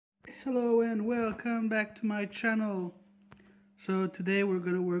Hello and welcome back to my channel. So today we're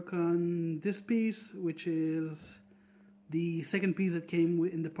going to work on this piece, which is the second piece that came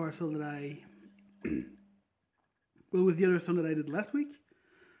in the parcel that I with the other stone that I did last week.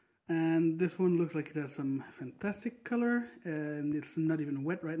 And this one looks like it has some fantastic color, and it's not even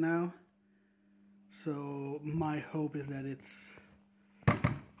wet right now. So my hope is that it's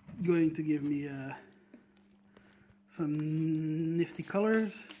going to give me some nifty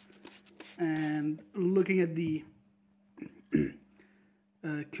colors. And looking at the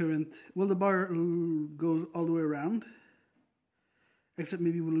current, well, the bar goes all the way around, except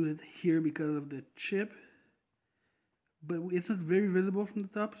maybe we'll lose it here because of the chip, but it's not very visible from the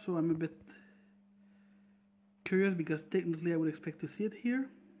top, so I'm a bit curious because technically I would expect to see it here,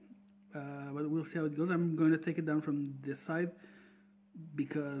 but we'll see how it goes. I'm going to take it down from this side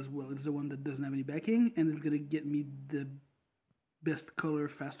because, well, it's the one that doesn't have any backing, and it's going to get me the best color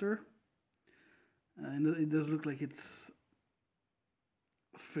faster. And it does look like it's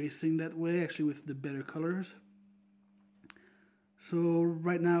facing that way, actually, with the better colors. So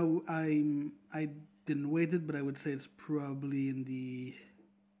right now I didn't weight it, but I would say it's probably in the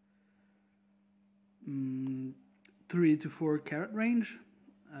 3 to 4 carat range.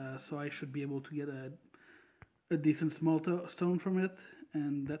 So I should be able to get a decent small stone from it,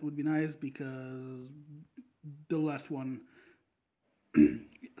 and that would be nice because the last one,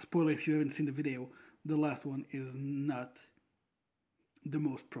 spoiler if you haven't seen the video, the last one is not the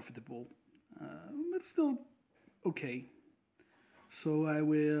most profitable, but still okay. So I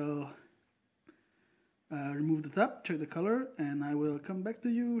will remove the top, check the color, and I will come back to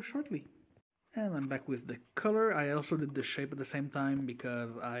you shortly. And I'm back with the color. I also did the shape at the same time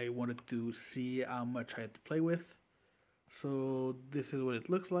because I wanted to see how much I had to play with. So this is what it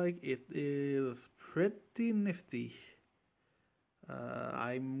looks like. It is pretty nifty.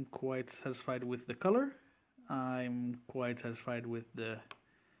 I'm quite satisfied with the color. I'm quite satisfied with the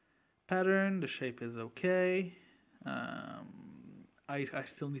pattern. The shape is okay. I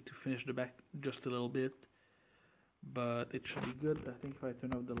still need to finish the back just a little bit, but it should be good. I think if I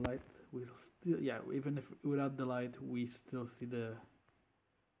turn off the light, we'll still, yeah, even if without the light, we still see the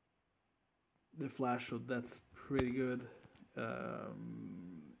flash, so that's pretty good.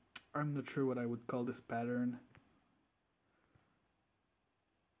 I'm not sure what I would call this pattern,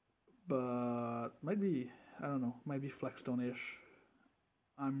 but might be, I don't know, might be flagstone-ish.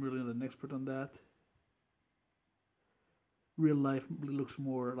 I'm really not an expert on that. Real life looks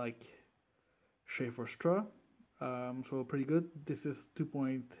more like shave or straw, so pretty good. This is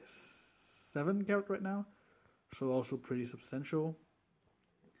 2.7 carat right now, so also pretty substantial,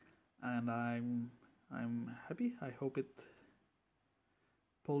 and I'm happy. I hope it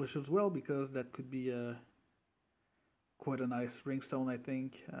polishes well because that could be quite a nice ringstone, I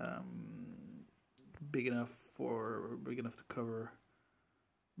think. Big enough to cover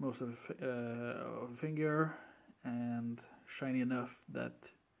most of the finger, and shiny enough that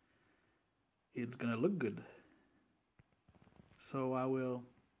it's gonna look good. So I will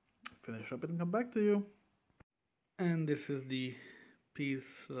finish up and come back to you. And this is the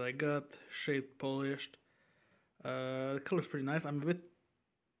piece that I got, shaped, polished. The color's pretty nice.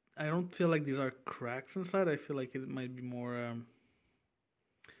 I don't feel like these are cracks inside. I feel like it might be more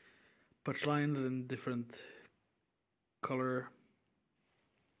punch lines and different color,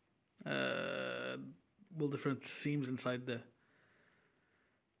 different seams inside the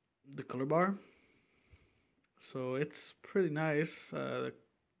color bar. So it's pretty nice.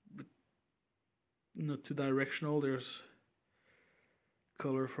 Not too directional. There's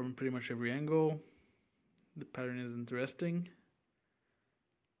color from pretty much every angle. The pattern is interesting.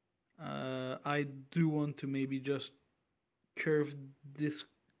 I do want to maybe just curve this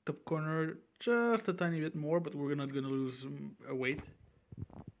top corner just a tiny bit more, but we're not gonna lose a weight.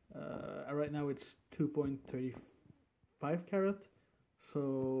 Right now it's 2.35 carat,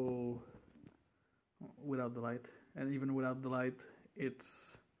 so without the light, and even without the light,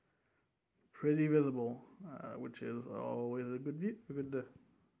 it's pretty visible, which is always a good view,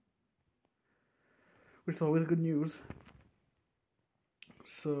 which is always good news.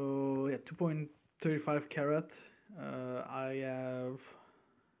 So yeah, 2.35 carat. I have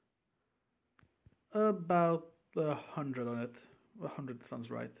about 100 on it. 100 sounds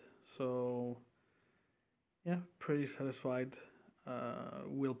right. So yeah, pretty satisfied.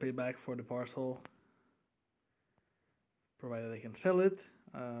 We'll pay back for the parcel, provided I can sell it.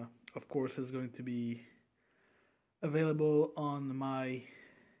 Of course, it's going to be available on my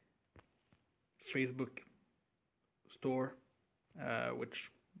Facebook store,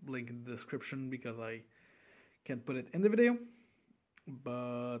 which link in the description because I can't put it in the video.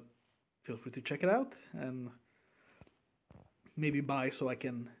 But feel free to check it out and maybe buy so I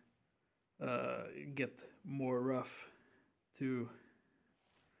can get more rough to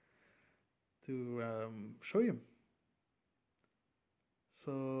show you.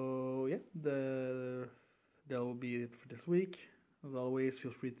 So yeah, that will be it for this week. As always,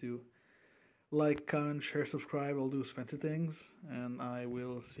 feel free to like, comment, share, subscribe, all those fancy things, and I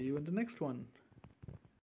will see you in the next one.